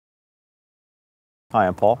Hi,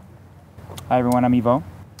 I'm Paul. Hi everyone, I'm Ivo.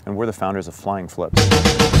 And we're the founders of FlyingFlips.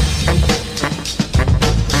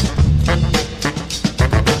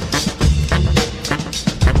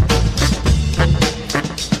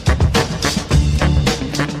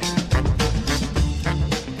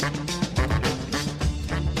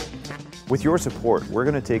 With your support, we're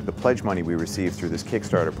going to take the pledge money we received through this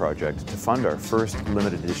Kickstarter project to fund our first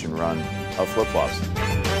limited edition run of FlipFlops.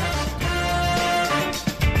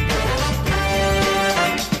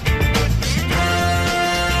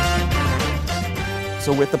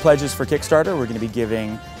 So with the pledges for Kickstarter, we're going to be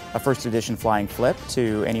giving a first edition Flying Flip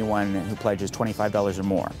to anyone who pledges $25 or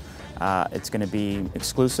more. It's going to be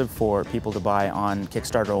exclusive for people to buy on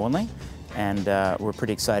Kickstarter only, and we're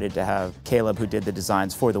pretty excited to have Caleb, who did the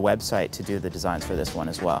designs for the website, to do the designs for this one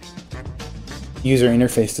as well. User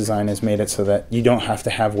interface design has made it so that you don't have to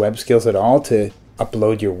have web skills at all to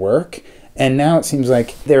upload your work, and now it seems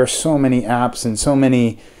like there are so many apps and so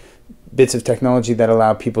many bits of technology that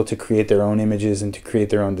allow people to create their own images and to create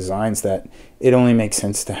their own designs that it only makes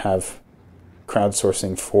sense to have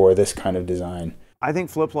crowdsourcing for this kind of design. I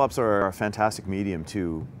think FlipFlops are a fantastic medium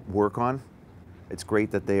to work on. It's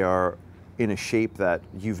great that they are in a shape that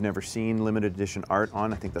you've never seen limited edition art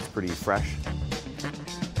on. I think that's pretty fresh.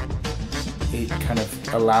 It kind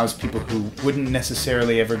of allows people who wouldn't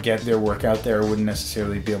necessarily ever get their work out there, or wouldn't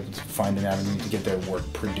necessarily be able to find an avenue to get their work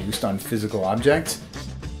produced on physical objects.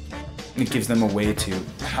 It gives them a way to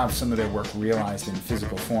have some of their work realized in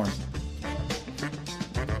physical form.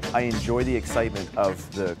 I enjoy the excitement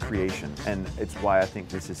of the creation, and it's why I think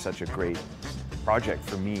this is such a great project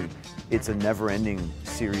for me. It's a never-ending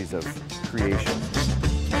series of creations.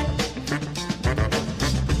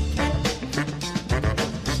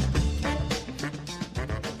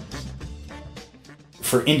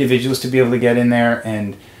 For individuals to be able to get in there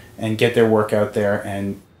and get their work out there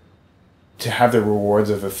and to have the rewards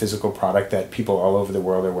of a physical product that people all over the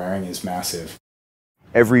world are wearing is massive.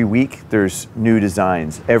 Every week there's new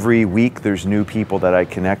designs. Every week there's new people that I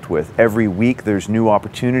connect with. Every week there's new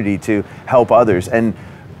opportunity to help others. And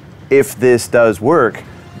if this does work,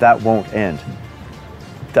 that won't end.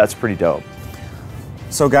 That's pretty dope.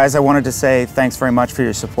 So guys, I wanted to say thanks very much for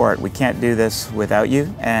your support. We can't do this without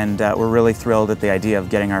you, and we're really thrilled at the idea of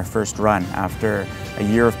getting our first run after a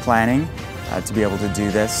year of planning. To be able to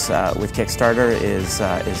do this with Kickstarter is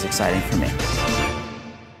exciting for me.